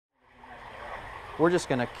We're just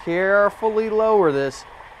going to carefully lower this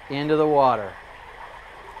into the water.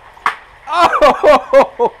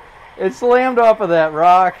 Oh! It slammed off of that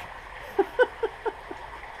rock.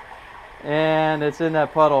 And it's in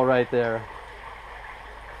that puddle right there.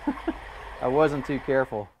 I wasn't too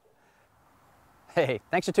careful. Hey,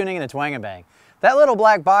 thanks for tuning in to Twang and Bang. That little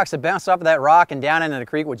black box that bounced off of that rock and down into the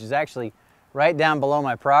creek, which is actually right down below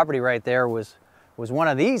my property right there, was one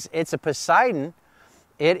of these. It's a Poseidon.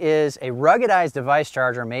 It is a ruggedized device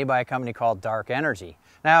charger made by a company called Dark Energy.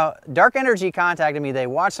 Now, Dark Energy contacted me. They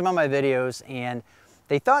watched some of my videos and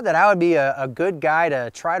they thought that I would be a good guy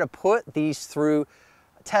to try to put these through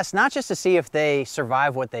tests, not just to see if they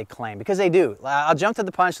survive what they claim, because they do. I'll jump to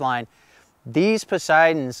the punchline. These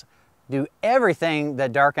Poseidons do everything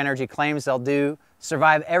that Dark Energy claims they'll do,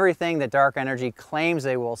 survive everything that Dark Energy claims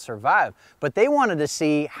they will survive. But they wanted to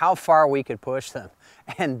see how far we could push them.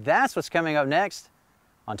 And that's what's coming up next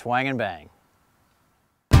on Twang and Bang.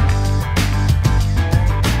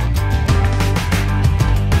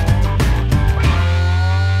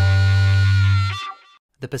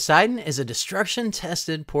 The Poseidon is a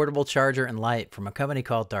destruction-tested portable charger and light from a company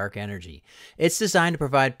called Dark Energy. It's designed to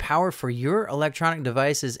provide power for your electronic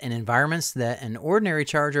devices in environments that an ordinary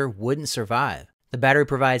charger wouldn't survive. The battery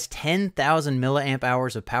provides 10,000 milliamp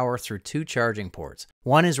hours of power through 2 charging ports.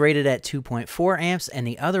 One is rated at 2.4 amps and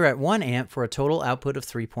the other at 1 amp for a total output of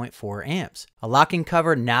 3.4 amps. A locking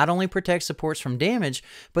cover not only protects the ports from damage,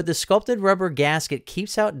 but the sculpted rubber gasket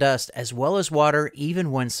keeps out dust as well as water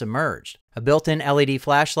even when submerged. A built-in LED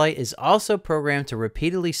flashlight is also programmed to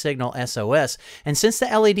repeatedly signal SOS, and since the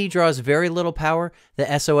LED draws very little power,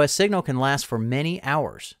 the SOS signal can last for many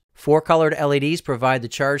hours. 4 colored LEDs provide the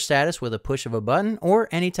charge status with a push of a button or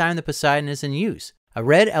anytime the Poseidon is in use. A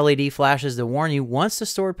red LED flashes to warn you once the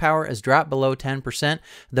stored power is dropped below 10%,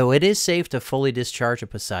 though it is safe to fully discharge a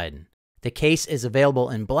Poseidon. The case is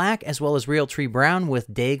available in black as well as Realtree brown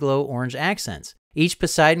with day-glow orange accents. Each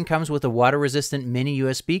Poseidon comes with a water-resistant mini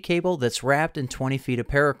USB cable that's wrapped in 20 feet of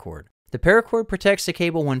paracord. The paracord protects the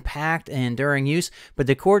cable when packed and during use, but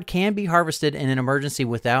the cord can be harvested in an emergency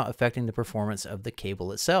without affecting the performance of the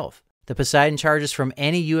cable itself. The Poseidon charges from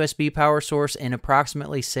any USB power source in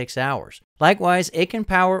approximately 6 hours. Likewise, it can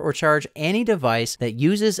power or charge any device that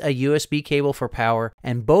uses a USB cable for power,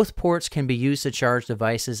 and both ports can be used to charge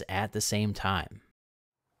devices at the same time.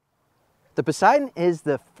 The Poseidon is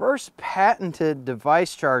the first patented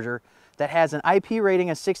device charger that has an IP rating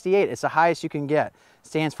of 68. It's the highest you can get. It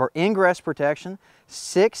stands for ingress protection.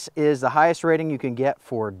 6 is the highest rating you can get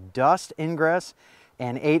for dust ingress,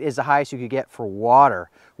 and 8 is the highest you could get for water.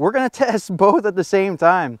 We're going to test both at the same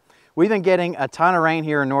time. We've been getting a ton of rain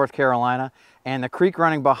here in North Carolina, and the creek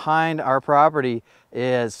running behind our property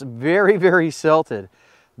is very, very silted.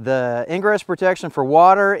 The ingress protection for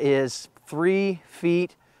water is 3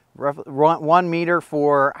 feet, roughly 1 meter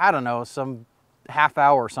for, I don't know, some half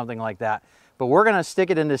hour or something like that. But we're going to stick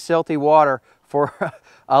it into silty water for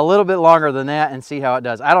a little bit longer than that and see how it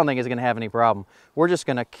does. I don't think it's going to have any problem. We're just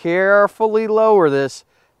going to carefully lower this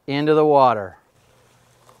into the water.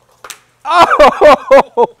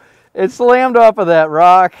 Oh! It slammed off of that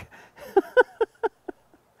rock.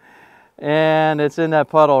 And it's in that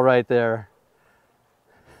puddle right there.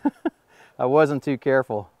 I wasn't too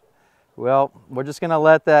careful. Well, we're just going to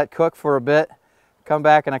let that cook for a bit, come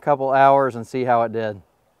back in a couple hours and see how it did.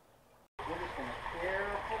 We're just going to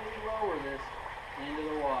carefully lower this into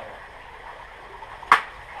the water.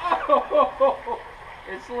 Oh!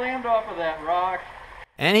 It slammed off of that rock.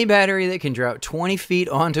 Any battery that can drop 20 feet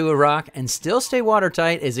onto a rock and still stay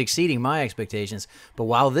watertight is exceeding my expectations. But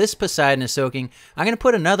while this Poseidon is soaking, I'm going to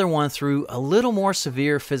put another one through a little more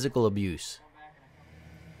severe physical abuse.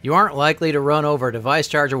 You aren't likely to run over a device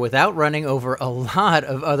charger without running over a lot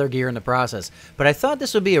of other gear in the process, but I thought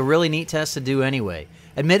this would be a really neat test to do anyway.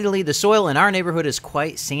 Admittedly, the soil in our neighborhood is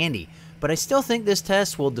quite sandy, but I still think this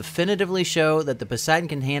test will definitively show that the Poseidon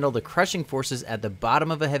can handle the crushing forces at the bottom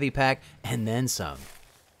of a heavy pack and then some.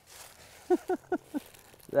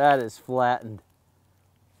 That is flattened.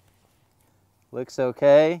 Looks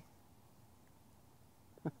okay.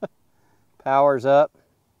 Power's up.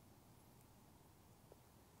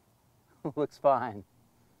 Looks fine.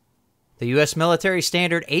 The U.S. military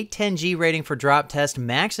standard 810G rating for drop test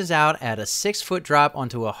maxes out at a 6-foot drop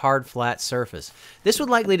onto a hard, flat surface. This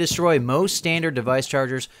would likely destroy most standard device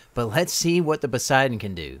chargers, but let's see what the Poseidon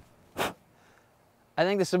can do. I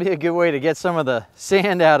think this will be a good way to get some of the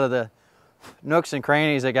sand out of the nooks and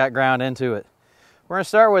crannies that got ground into it. We're going to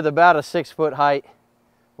start with about a 6-foot height,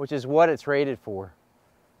 which is what it's rated for.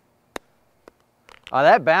 Oh,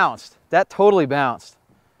 that bounced. That totally bounced.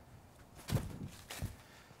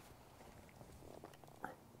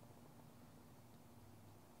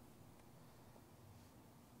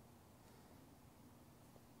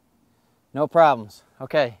 No problems.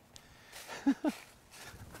 Okay. Now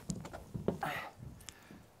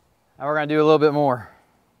we're going to do a little bit more.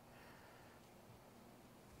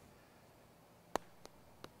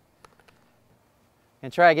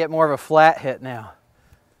 And try to get more of a flat hit now.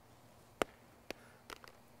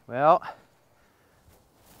 Well,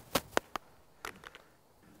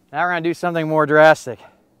 now we're going to do something more drastic.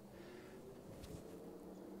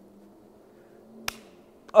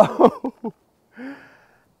 Oh,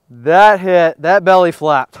 that hit, that belly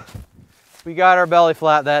flapped. We got our belly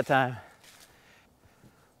flap that time.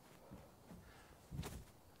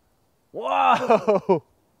 Whoa!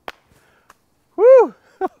 Woo!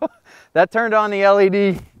 That turned on the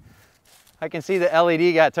LED. I can see the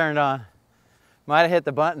LED got turned on. Might have hit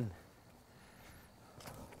the button.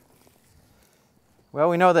 Well,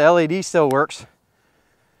 we know the LED still works.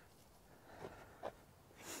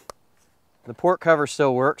 The port cover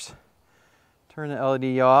still works. Turn the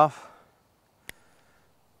LED off.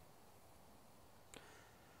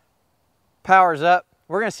 Power's up.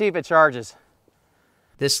 We're going to see if it charges.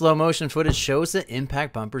 This slow motion footage shows the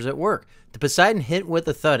impact bumpers at work. The Poseidon hit with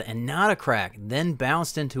a thud and not a crack, then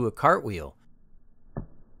bounced into a cartwheel.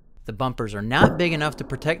 The bumpers are not big enough to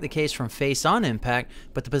protect the case from face-on impact,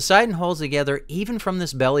 but the Poseidon holds together even from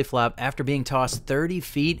this belly flop after being tossed 30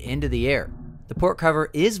 feet into the air. The port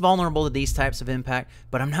cover is vulnerable to these types of impact,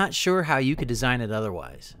 but I'm not sure how you could design it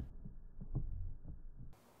otherwise.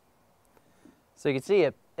 So you can see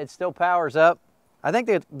it still powers up. I think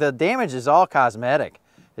that the damage is all cosmetic.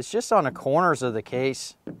 It's just on the corners of the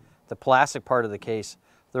case, the plastic part of the case.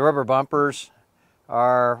 The rubber bumpers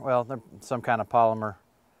are, well, they're some kind of polymer,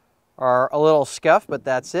 are a little scuffed, but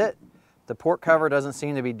that's it. The port cover doesn't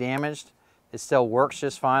seem to be damaged. It still works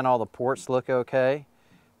just fine. All the ports look okay.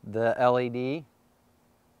 The LED,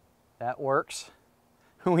 that works.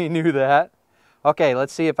 We knew that. Okay,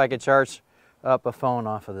 let's see if I could charge up a phone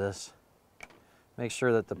off of this. Make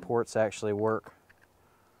sure that the ports actually work.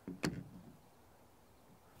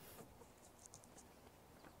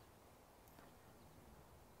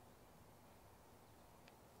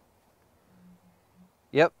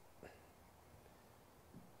 Yep.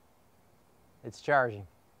 It's charging.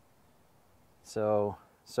 So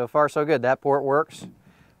far so good. That port works.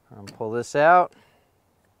 I'm going to pull this out.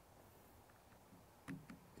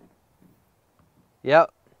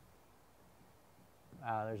 Yep.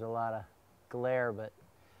 Wow, there's a lot of glare, but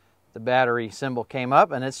the battery symbol came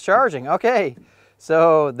up and it's charging. Okay,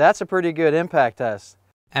 so that's a pretty good impact test.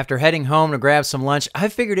 After heading home to grab some lunch, I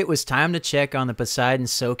figured it was time to check on the Poseidon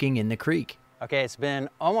soaking in the creek. Okay, it's been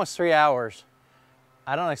almost 3 hours.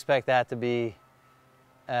 I don't expect that to be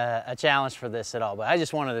a challenge for this at all, but I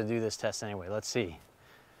just wanted to do this test anyway. Let's see.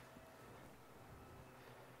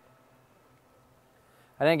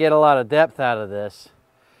 I didn't get a lot of depth out of this.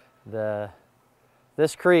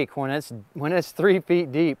 This creek, when it's 3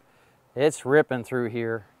 feet deep, it's ripping through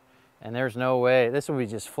here, and there's no way. This will be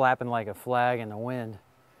just flapping like a flag in the wind.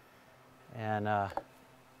 And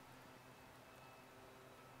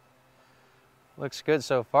looks good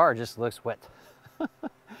so far, it just looks wet.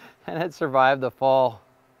 And it survived the fall,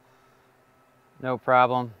 no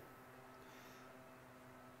problem.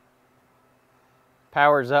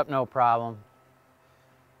 Power's up, no problem.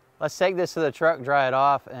 Let's take this to the truck, dry it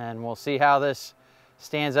off, and we'll see how this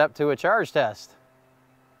stands up to a charge test.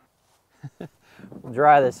 We'll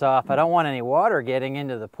dry this off. I don't want any water getting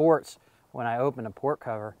into the ports when I open the port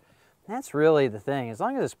cover. That's really the thing. As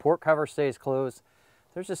long as this port cover stays closed,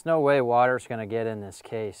 there's just no way water's going to get in this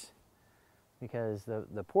case, because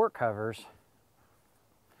the port covers,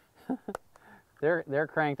 they're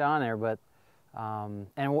cranked on there, but and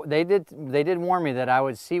they did warn me that I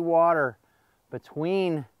would see water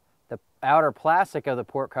between the outer plastic of the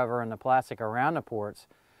port cover and the plastic around the ports,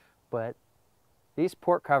 but these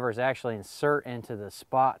port covers actually insert into the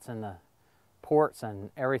spots in the ports and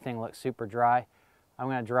everything looks super dry. I'm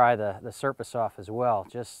going to dry the surface off as well,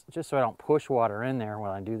 just so I don't push water in there when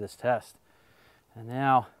I do this test. And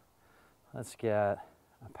now let's get a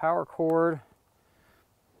power cord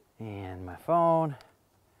and my phone,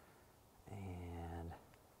 and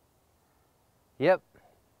yep,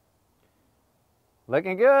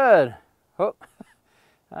 looking good. Oh,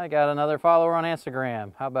 I got another follower on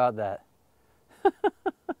Instagram. How about that?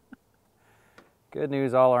 Good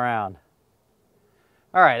news all around.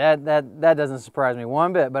 All right, that doesn't surprise me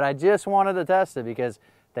one bit, but I just wanted to test it because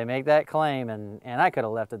they make that claim, and I could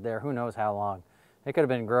have left it there who knows how long. It could have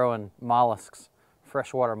been growing mollusks,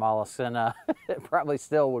 freshwater mollusks, and it probably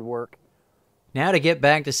still would work. Now to get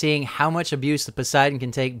back to seeing how much abuse the Poseidon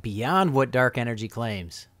can take beyond what Dark Energy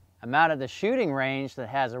claims. I'm out at the shooting range that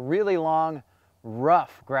has a really long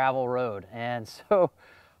rough gravel road. And so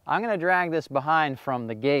I'm going to drag this behind from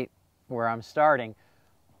the gate where I'm starting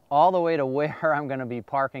all the way to where I'm going to be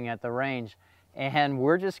parking at the range. And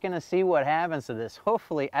we're just going to see what happens to this.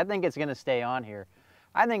 Hopefully, I think it's going to stay on here.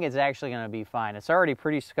 I think it's actually going to be fine. It's already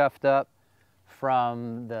pretty scuffed up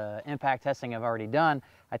from the impact testing I've already done.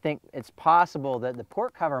 I think it's possible that the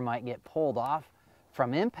port cover might get pulled off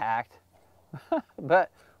from impact,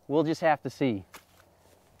 but we'll just have to see.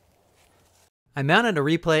 I mounted a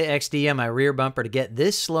Replay XD on my rear bumper to get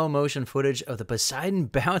this slow motion footage of the Poseidon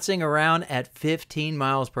bouncing around at 15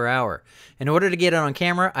 miles per hour. In order to get it on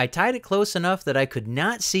camera, I tied it close enough that I could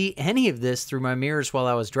not see any of this through my mirrors while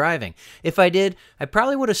I was driving. If I did, I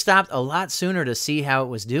probably would have stopped a lot sooner to see how it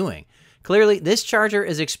was doing. Clearly, this charger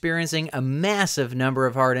is experiencing a massive number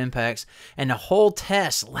of hard impacts, and the whole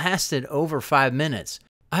test lasted over 5 minutes.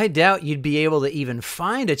 I doubt you'd be able to even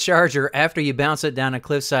find a charger after you bounce it down a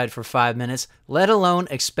cliffside for 5 minutes, let alone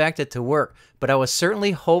expect it to work, but I was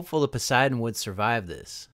certainly hopeful the Poseidon would survive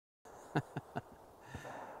this.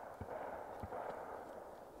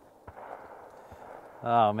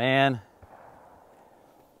 Oh man,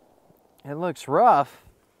 it looks rough.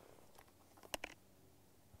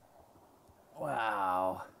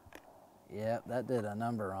 Wow. Yep, that did a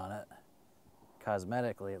number on it,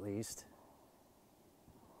 cosmetically at least.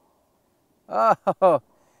 Oh,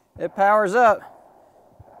 it powers up.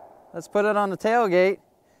 Let's put it on the tailgate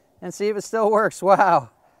and see if it still works. Wow,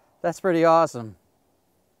 that's pretty awesome.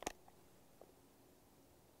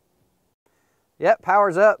 Yep,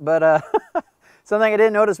 powers up, but something I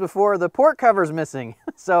didn't notice before, the port cover's missing.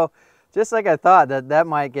 So just like I thought that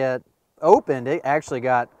might get opened, it actually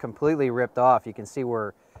got completely ripped off. You can see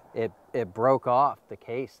where it broke off the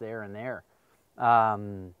case there and there.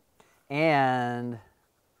 And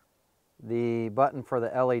the button for the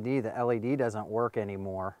LED doesn't work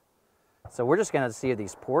anymore. So we're just going to see if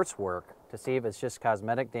these ports work to see if it's just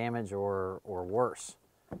cosmetic damage or worse.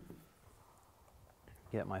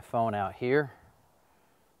 Get my phone out here.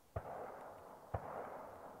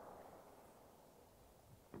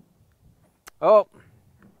 Oh,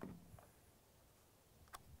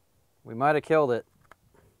 we might have killed it.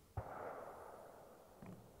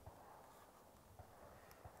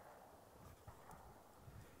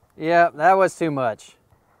 Yeah, that was too much.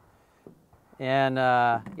 And,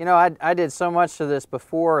 you know, I did so much to this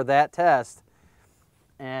before that test,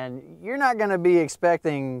 and you're not going to be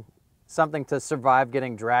expecting something to survive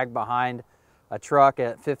getting dragged behind a truck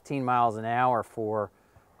at 15 miles an hour for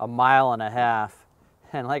a mile and a half.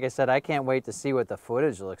 And like I said, I can't wait to see what the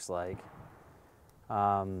footage looks like.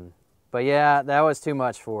 But yeah, that was too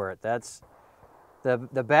much for it. That's the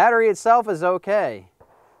battery itself is okay,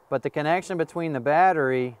 but the connection between the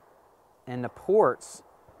battery and the ports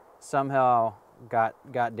somehow got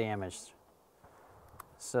damaged.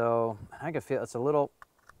 So I can feel it's a little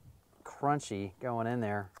crunchy going in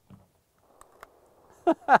there.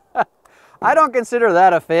 I don't consider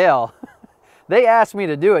that a fail. They asked me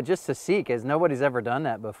to do it just to see, because nobody's ever done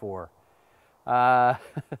that before. But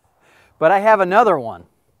I have another one,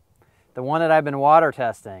 the one that I've been water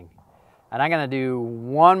testing. And I'm going to do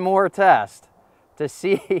one more test to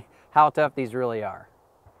see how tough these really are.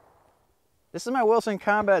 This is my Wilson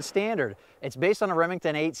Combat Standard. It's based on a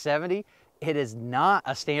Remington 870. It is not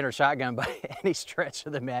a standard shotgun by any stretch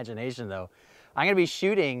of the imagination, though. I'm going to be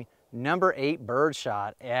shooting number 8 bird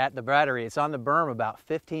shot at the battery. It's on the berm about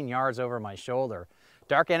 15 yards over my shoulder.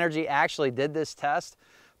 Dark Energy actually did this test,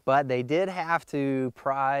 but they did have to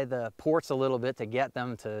pry the ports a little bit to get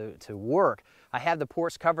them to work. I had the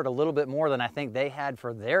ports covered a little bit more than I think they had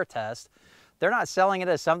for their test. They're not selling it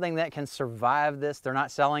as something that can survive this. They're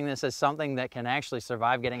not selling this as something that can actually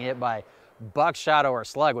survive getting hit by buckshot or a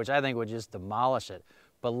slug, which I think would just demolish it.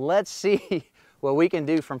 But let's see what we can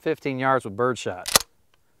do from 15 yards with birdshot.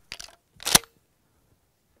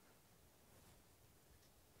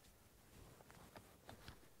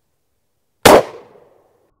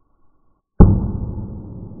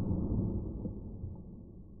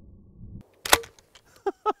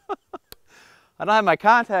 I don't have my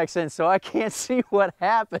contacts in, so I can't see what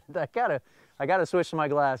happened. I gotta switch to my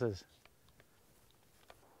glasses.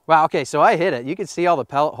 Wow, okay, so I hit it. You can see all the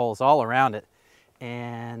pellet holes all around it.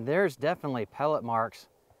 And there's definitely pellet marks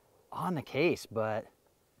on the case, but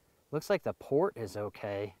looks like the port is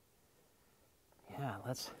okay. Yeah,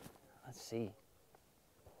 let's see.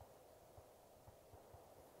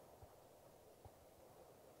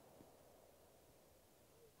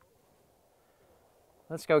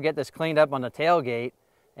 Let's go get this cleaned up on the tailgate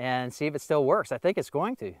and see if it still works. I think it's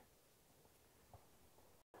going to.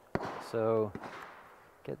 So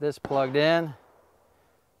get this plugged in,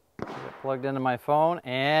 get it Plugged into my phone,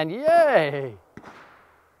 and yay!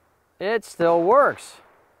 It still works.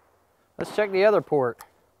 Let's check the other port.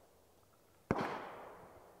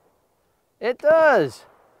 It does.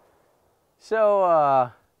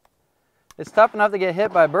 So it's tough enough to get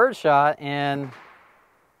hit by birdshot, and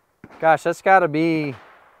gosh, that's got to be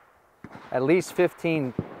at least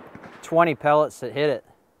 15, 20 pellets that hit it.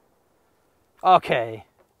 Okay,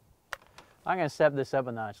 I'm gonna step this up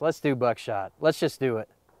a notch. Let's do buckshot. Let's just do it.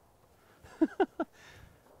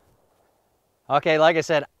 Okay, like I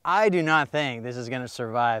said, I do not think this is gonna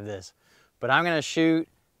survive this, but I'm gonna shoot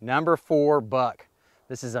number 4 buck.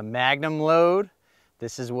 This is a Magnum load.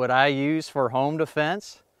 This is what I use for home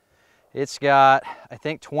defense. It's got, I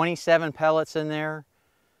think, 27 pellets in there.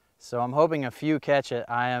 So I'm hoping a few catch it.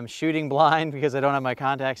 I am shooting blind because I don't have my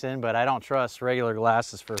contacts in, but I don't trust regular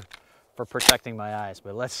glasses for protecting my eyes.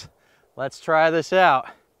 But let's try this out.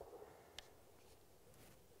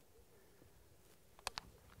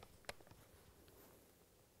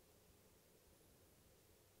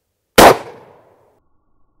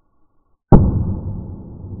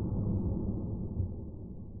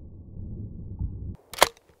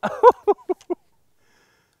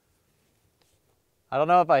 I don't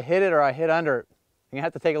know if I hit it or I hit under it. You're gonna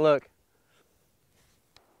have to take a look.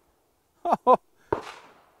 Oh,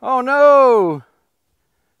 oh no!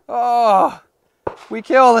 Oh, we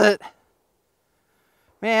killed it.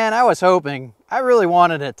 Man, I was hoping. I really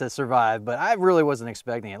wanted it to survive, but I really wasn't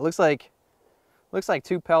expecting it. Looks like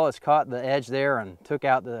 2 pellets caught the edge there and took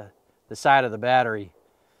out the side of the battery.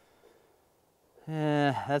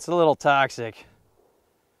 That's a little toxic.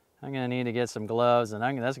 I'm gonna need to get some gloves, and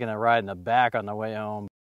that's gonna ride in the back on the way home.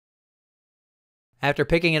 After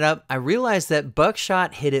picking it up, I realized that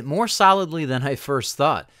buckshot hit it more solidly than I first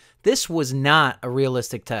thought. This was not a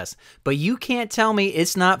realistic test, but you can't tell me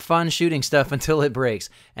it's not fun shooting stuff until it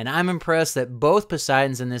breaks, and I'm impressed that both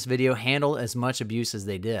Poseidons in this video handled as much abuse as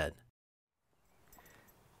they did.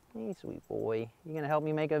 Hey, sweet boy, you gonna help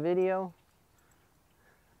me make a video?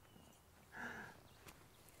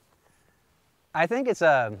 I think it's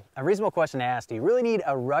a reasonable question to ask. Do you really need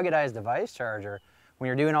a ruggedized device charger when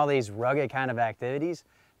you're doing all these rugged kind of activities?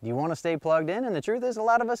 Do you want to stay plugged in? And the truth is, a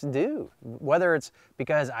lot of us do. Whether it's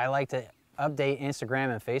because I like to update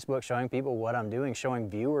Instagram and Facebook showing people what I'm doing, showing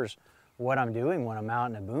viewers what I'm doing when I'm out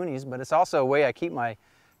in the boonies, but it's also a way I keep my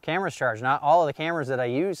cameras charged. Not all of the cameras that I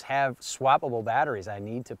use have swappable batteries. I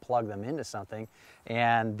need to plug them into something,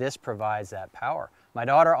 and this provides that power. My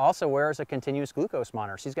daughter also wears a continuous glucose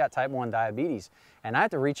monitor. She's got type 1 diabetes, and I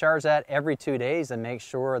have to recharge that every 2 days and make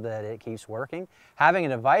sure that it keeps working. Having a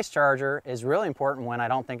device charger is really important when I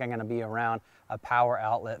don't think I'm going to be around a power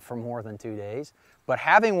outlet for more than 2 days. But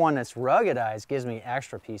having one that's ruggedized gives me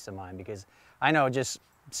extra peace of mind, because I know just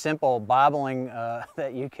simple bobbling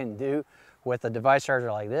that you can do with a device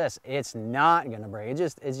charger like this, it's not going to break.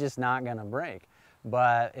 It's just not going to break.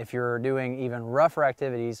 But if you're doing even rougher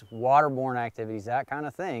activities, waterborne activities, that kind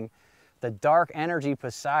of thing, the dark energy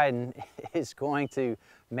Poseidon is going to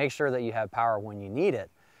make sure that you have power when you need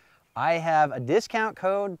it. I have a discount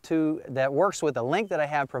code that works with the link that I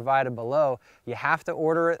have provided below. You have to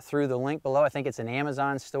order it through the link below. I think it's an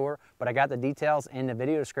Amazon store, but I got the details in the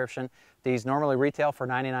video description. These normally retail for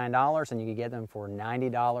 $99, and you can get them for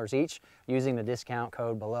 $90 each using the discount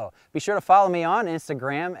code below. Be sure to follow me on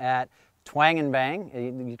Instagram at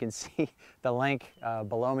TWANGnBANG. You can see the link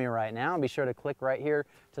below me right now. And be sure to click right here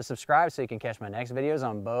to subscribe so you can catch my next videos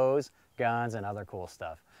on bows, guns, and other cool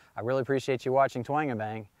stuff. I really appreciate you watching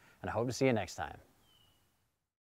TWANGnBANG, and I hope to see you next time.